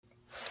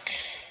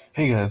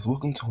Hey guys,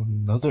 welcome to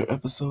another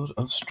episode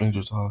of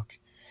Stranger Talk.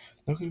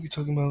 Now we're going to be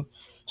talking about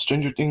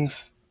Stranger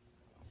Things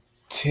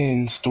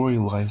 10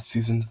 Storyline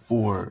Season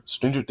 4.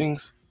 Stranger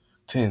Things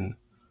 10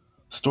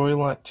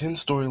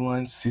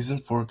 storylines Season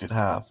 4 could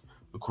have,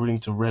 according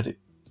to Reddit.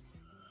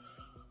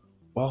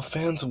 While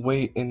fans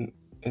wait in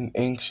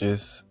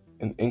anxious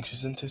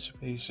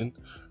anticipation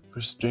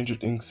for Stranger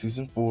Things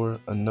Season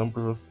 4, a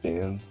number of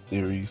fan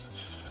theories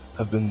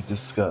have been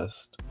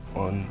discussed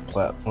on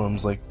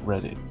platforms like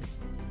Reddit.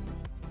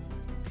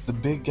 The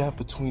big gap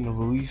between the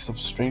release of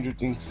Stranger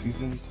Things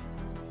seasons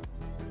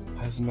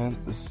has meant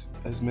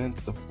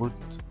the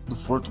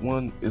fourth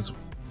one is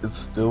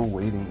still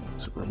waiting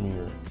to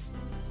premiere.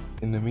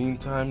 In the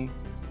meantime,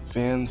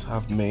 fans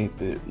have made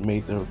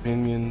their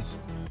opinions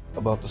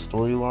about the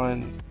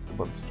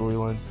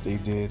storylines they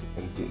did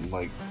and didn't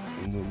like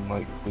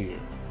clear,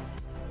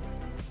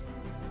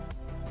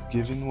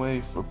 giving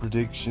way for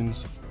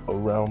predictions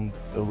around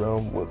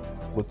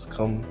what's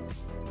come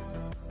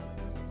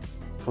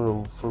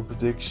for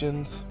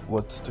predictions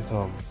what's to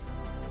come.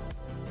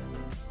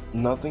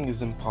 Nothing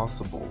is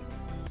impossible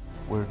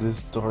where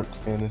this dark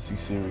fantasy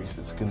series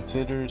is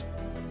considered,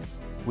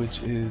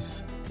 which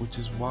is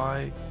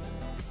why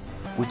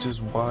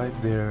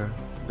there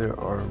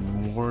are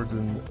more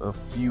than a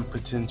few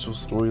potential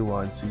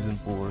storylines season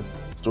 4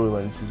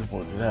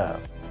 could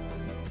have.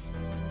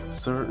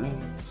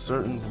 Certain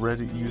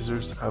Reddit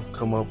users have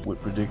come up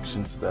with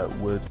predictions that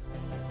would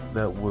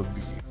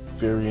be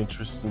very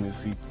interesting to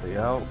see play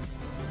out,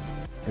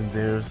 and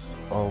there's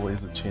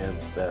always a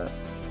chance that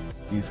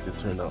these could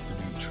turn out to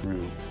be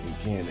true in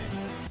canon.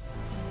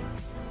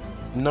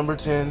 Number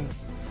 10,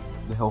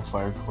 the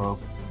Hellfire Club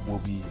will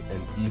be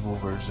an evil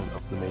version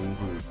of the main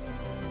group.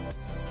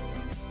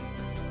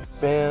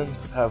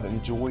 Fans have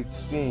enjoyed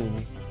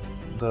seeing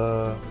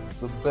the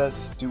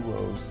best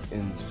duos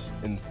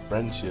and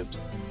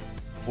friendships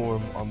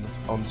form on the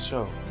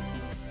show,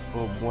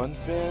 but one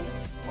fan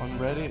on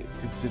Reddit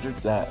considered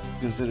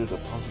the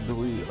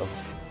possibility of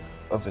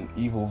an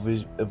evil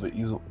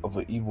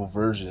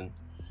version.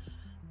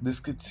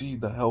 This could see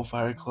the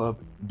Hellfire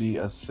Club be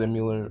a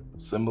similar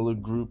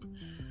group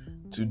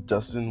to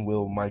Dustin,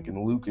 Will, Mike,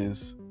 and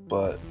Lucas,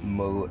 but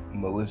a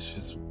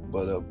malicious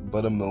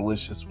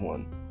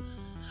one.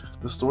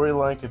 The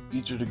storyline could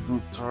feature the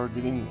group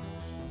targeting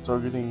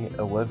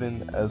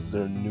 11 as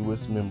their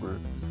newest member,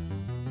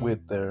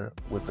 with their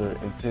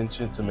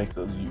intention to make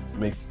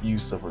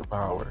use of her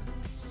power.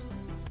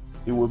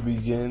 It would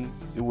be an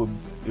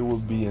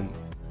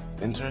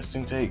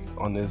interesting take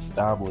on the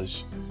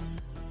established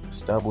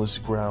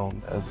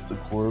ground, as the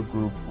core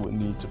group would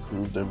need to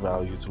prove their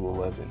value to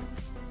 11.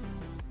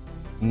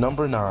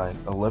 Number 9,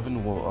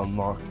 11 will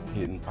unlock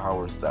hidden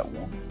powers that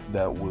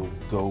will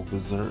go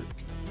berserk.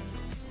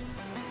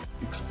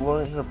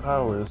 Exploring her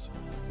powers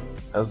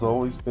has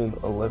always been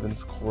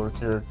 11's core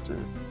character,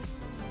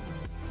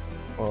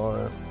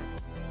 but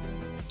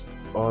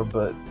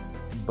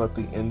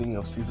the ending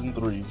of season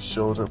 3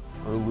 showed her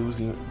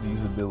losing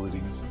these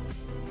abilities.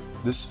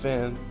 This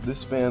fan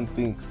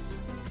thinks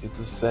it's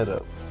a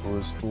setup for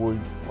a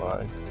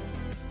storyline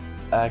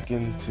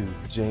akin to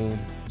Jane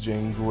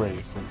Grey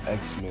from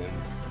X-Men,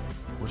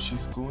 where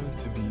she's going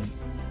to be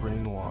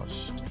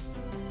brainwashed.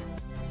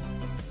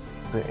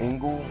 The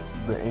angle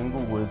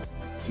would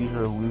see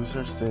her lose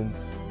her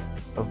sense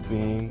of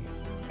being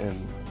and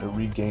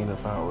regain her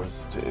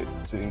powers to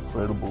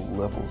incredible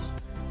levels,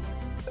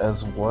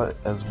 as was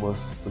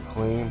the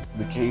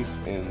case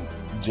in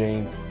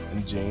Jane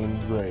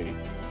Grey.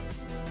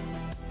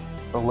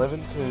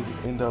 11 could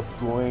end up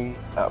going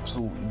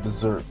absolutely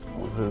berserk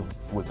with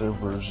her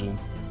version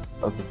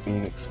of the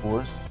Phoenix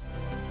Force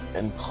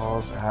and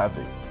cause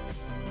havoc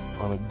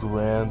on a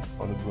grand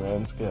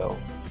scale.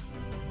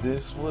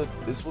 This would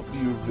be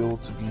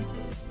revealed to be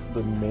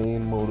the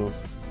main motive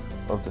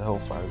of the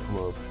Hellfire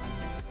Club.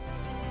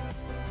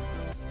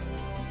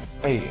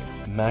 Hey,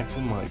 Max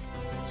and Mike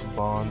to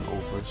bond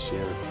over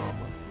shared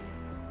trauma.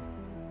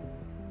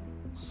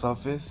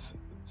 Suffice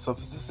to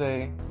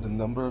say, the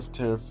number of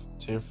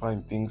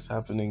terrifying things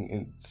happening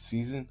in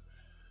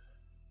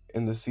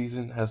the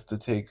season has to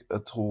take a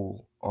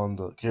toll on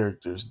the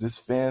characters. This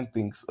fan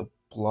thinks a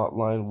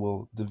plotline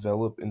will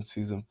develop in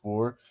season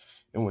 4,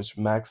 in which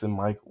Max and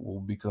Mike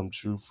will become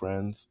true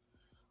friends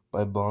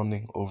by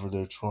bonding over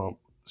their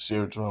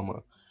shared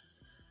trauma.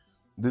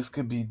 This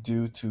could be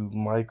due to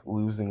Mike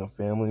losing a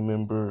family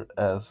member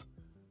as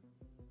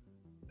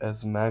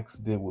Max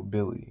did with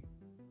Billy.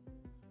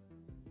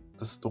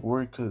 The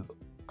story could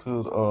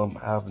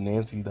have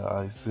Nancy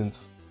die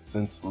since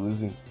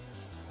losing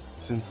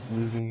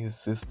his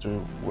sister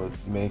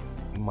would make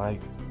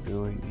Mike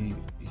feel he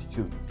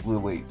could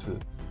relate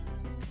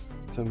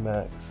to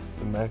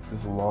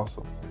Max's loss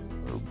of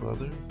her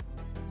brother.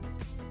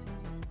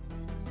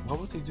 Why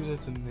would they do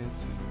that to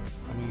Nancy?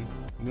 I mean,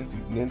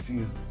 Nancy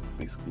is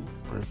basically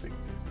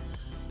perfect.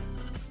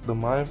 The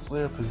Mind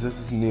Flayer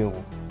possesses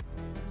Neil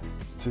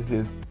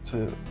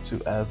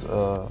as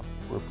a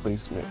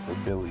replacement for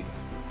Billy.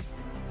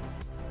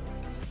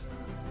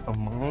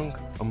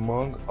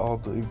 Among all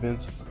the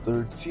events of the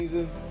third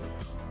season,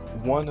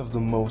 one of the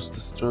most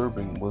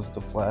disturbing was the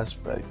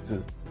flashback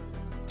to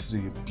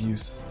the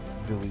abuse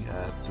Billy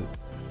had to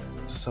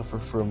suffer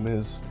from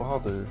his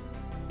father.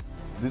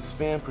 This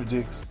fan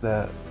predicts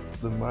that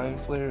the Mind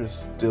Flayer is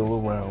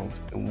still around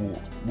and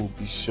will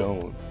be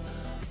shown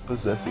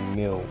possessing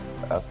Neil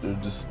after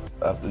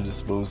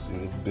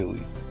disposing of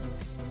Billy.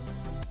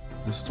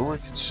 The story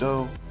could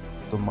show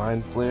the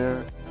Mind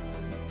Flayer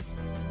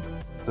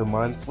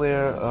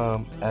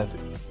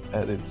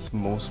at its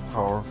most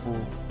powerful,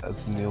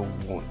 as Neil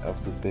won't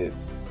have the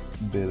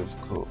bit of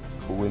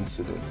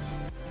coincidence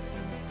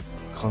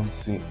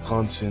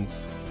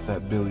conscience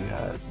that Billy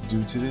had.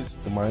 Due to this,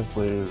 the Mind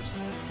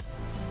Flayer's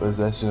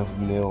possession of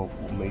Neil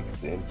will make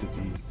the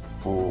entity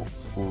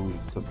fully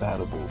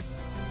compatible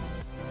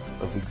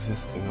of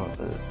existing on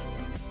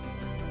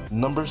Earth.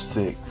 Number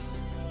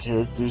 6.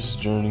 Characters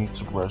journey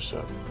to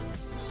Russia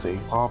to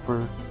save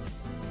Hopper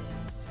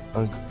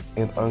and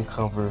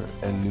uncover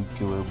a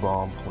nuclear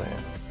bomb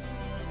plan.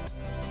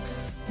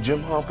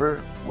 Jim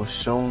Hopper was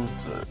shown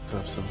to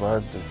have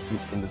survived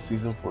in the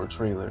season 4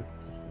 trailer.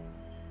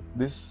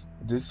 This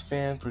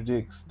fan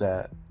predicts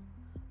that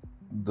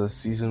the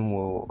season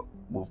will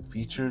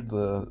feature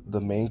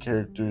the main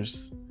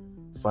characters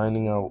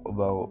finding out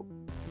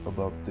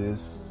about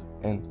this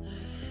and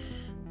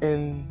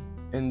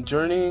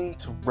journeying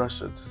to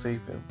Russia to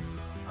save him.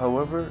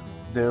 However,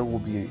 there will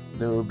be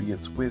a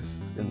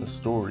twist in the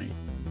story.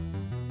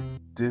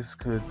 This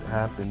could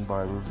happen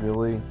by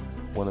revealing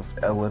one of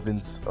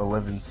 11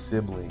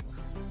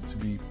 siblings to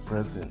be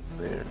present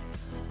there,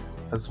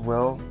 as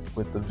well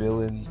with the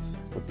villains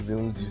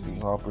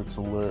using Hopper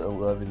to lure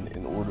 11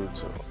 in order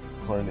to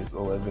harness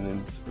 11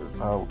 and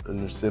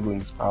her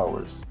siblings'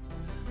 powers,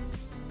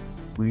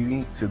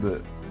 leading to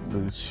the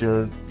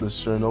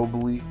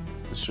Chernobyl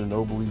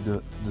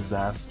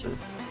disaster.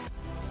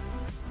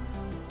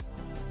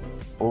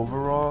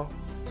 Overall,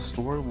 the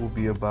story will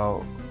be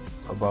about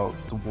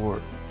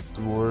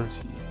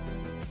Duarte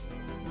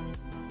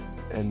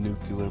and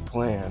nuclear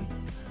plan.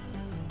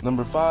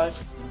 Number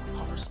 5,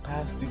 Hopper's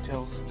past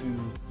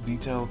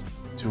detailed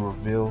to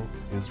reveal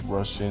his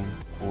Russian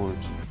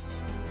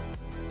origins.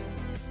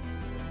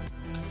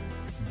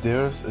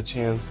 There's a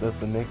chance that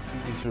the next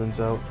season turns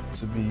out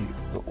to be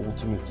the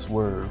ultimate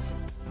swerve,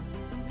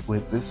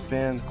 with this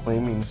fan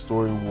claiming the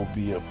story will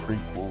be a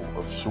prequel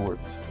of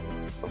sorts.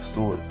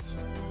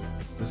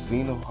 The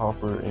scene of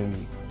Hopper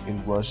in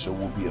Russia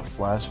will be a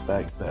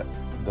flashback that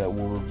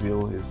will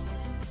reveal his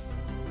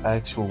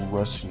actual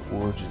Russian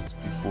origins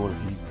before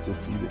he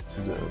defeated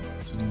to the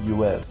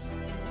US.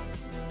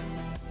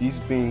 He's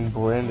being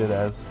branded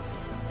as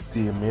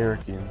the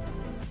American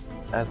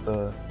at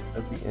the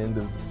end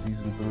of the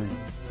season 3.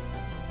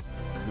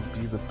 Could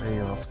be the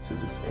payoff to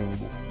this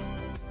angle,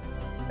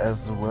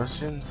 as the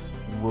Russians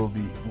will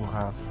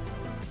have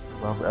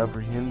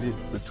apprehended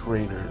the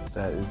traitor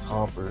that is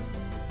Hopper.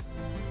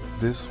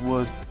 This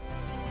will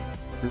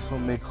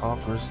make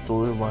Hopper's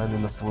storyline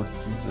in the 4th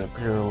season a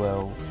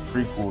parallel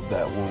prequel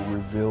that will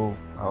reveal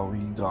how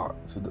he got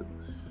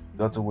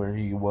to where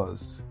he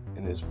was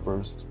in his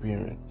first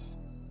appearance.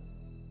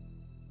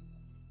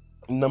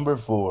 Number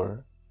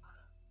 4.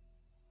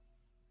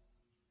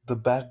 The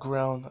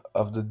background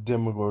of the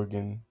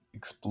Demogorgon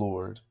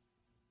explored.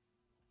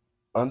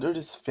 Under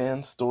this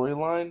fan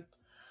storyline,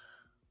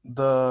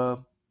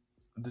 the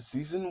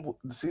season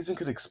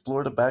could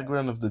explore the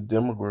background of the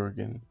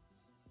Demogorgon.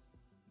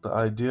 The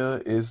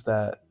idea is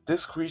that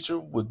this creature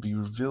would be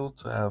revealed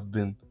to have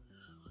been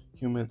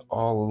human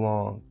all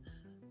along,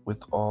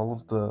 with all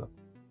of the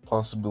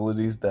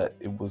possibilities that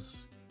it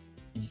was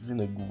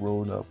even a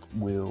grown-up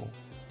will.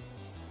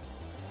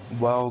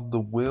 While the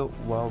will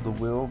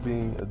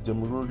being a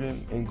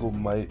Demogorgon angle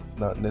might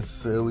not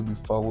necessarily be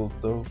followed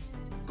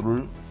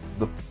through,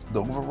 the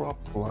overall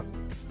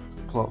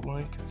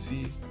plotline could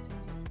see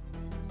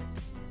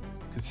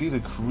the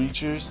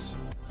creature's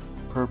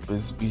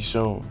purpose be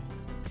shown.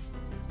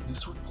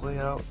 This would play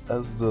out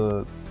as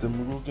the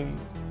Demogorgon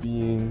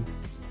being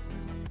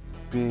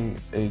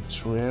a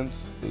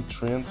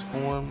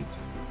transformed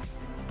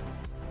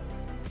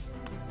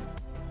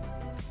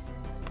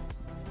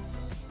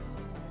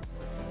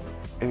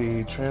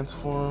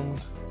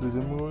the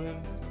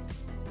Demogorgon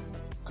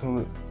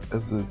come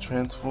as the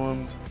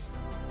transformed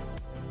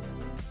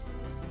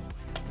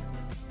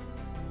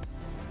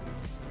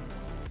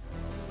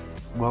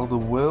while the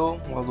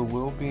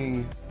will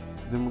being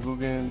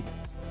Demogorgon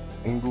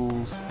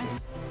angles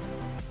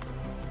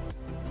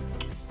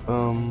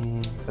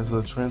as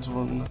a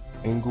transformed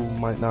angle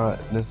might not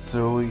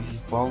necessarily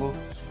follow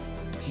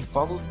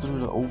through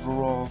the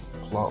overall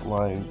plot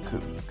line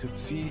could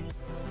see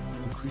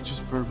the creature's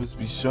purpose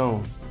be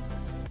shown.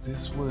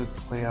 This would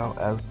play out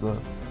as the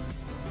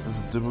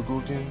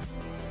Demogorgon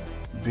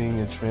being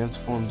a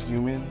transformed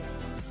human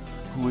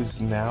who is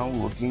now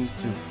looking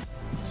to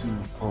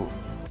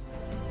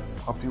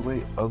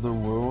populate other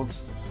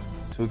worlds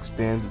to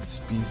expand its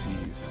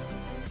species.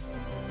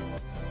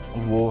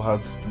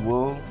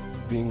 Will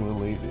being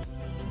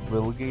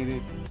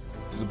relegated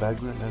to the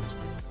background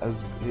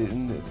as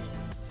hidden its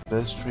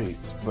best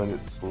traits, but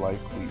it's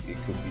likely it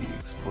could be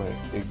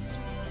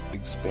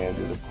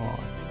expanded upon.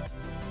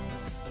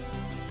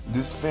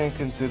 This fan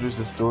considers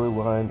a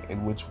storyline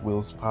in which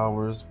Will's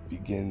powers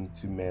begin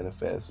to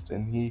manifest,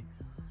 and he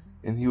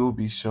will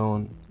be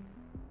shown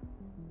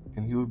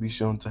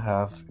to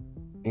have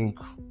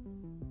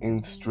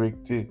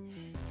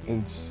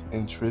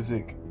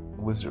intrinsic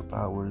wizard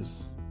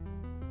powers.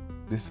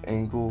 This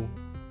angle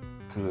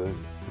could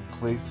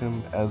place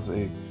him as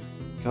a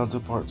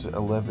counterpart to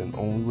 11,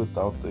 only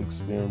without the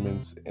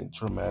experiments and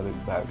traumatic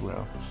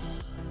background.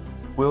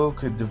 Will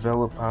could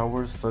develop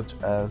powers such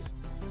as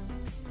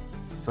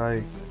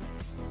psych,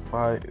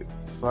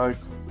 psych,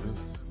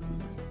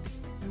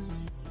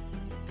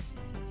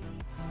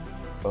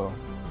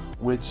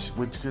 which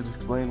could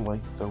explain why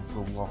he felt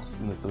so lost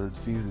in the third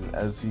season,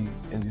 as he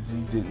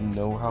didn't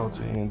know how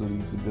to handle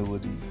these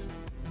abilities.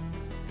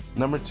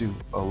 Number 2,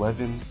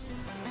 11's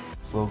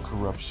slow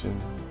corruption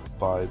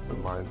by the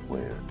Mind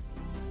Flayer.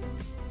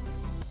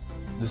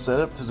 The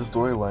setup to the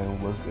storyline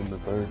was in the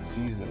third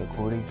season.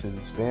 According to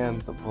this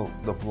fan, the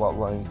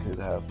plotline could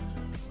have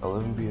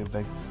 11 be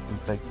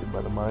infected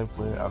by the Mind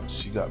Flayer after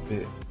she got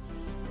bit.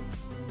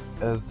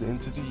 As the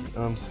entity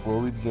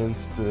slowly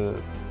begins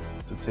to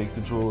take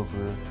control of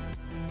her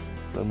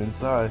from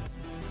inside,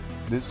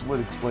 this would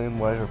explain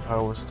why her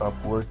powers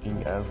stopped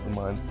working, as the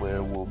Mind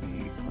Flayer will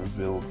be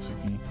revealed to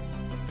be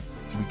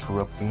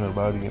corrupting her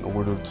body in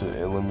order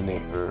to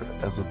eliminate her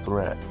as a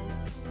threat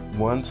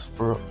once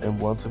and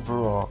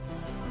for all.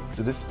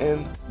 To this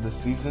end, the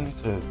season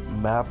could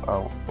map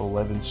out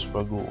 11's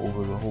struggle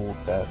over the hold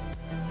that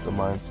the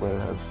Mind Flayer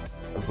has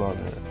on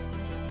her,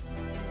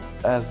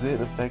 as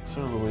it affects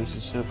her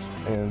relationships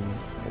and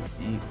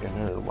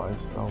her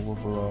lifestyle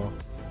overall.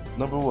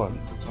 Number 1,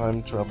 the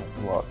time travel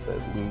plot that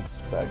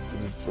links back to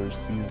this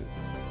first season.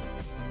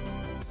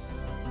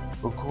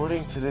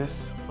 According to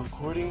this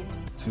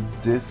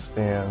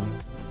fan,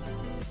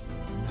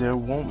 there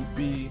won't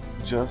be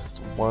just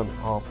one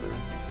Hopper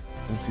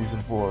in season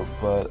 4,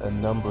 but a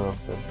number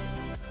of them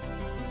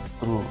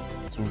through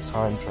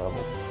time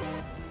travel.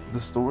 The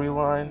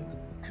storyline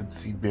could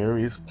see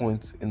various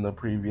points in the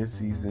previous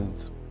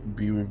seasons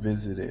be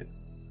revisited,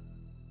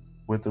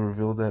 with the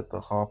reveal that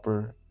the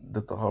Hopper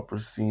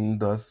seen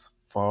thus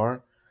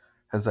far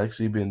has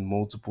actually been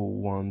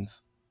multiple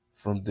ones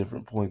from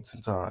different points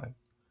in time.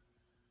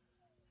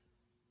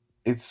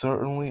 It's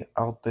certainly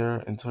out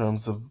there in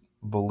terms of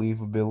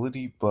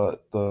believability,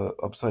 but the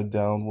Upside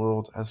Down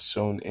world has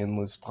shown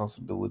endless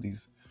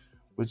possibilities,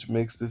 which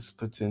makes this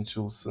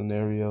potential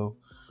scenario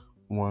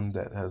one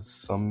that has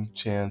some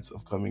chance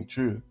of coming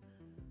true.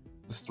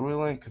 The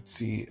storyline could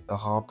see a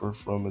Hopper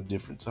from a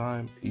different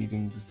time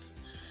eating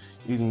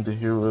the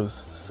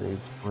heroes to save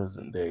the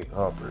present day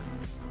Hopper.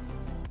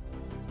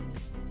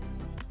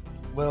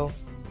 Well,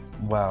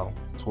 wow,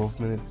 12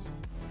 minutes.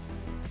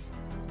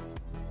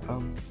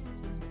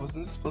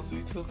 Wasn't it supposed to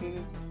be 12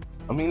 minutes?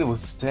 I mean, it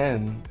was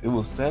 10. It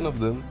was 10 of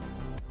them.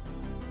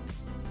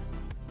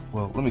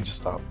 Well, let me just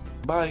stop.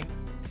 Bye.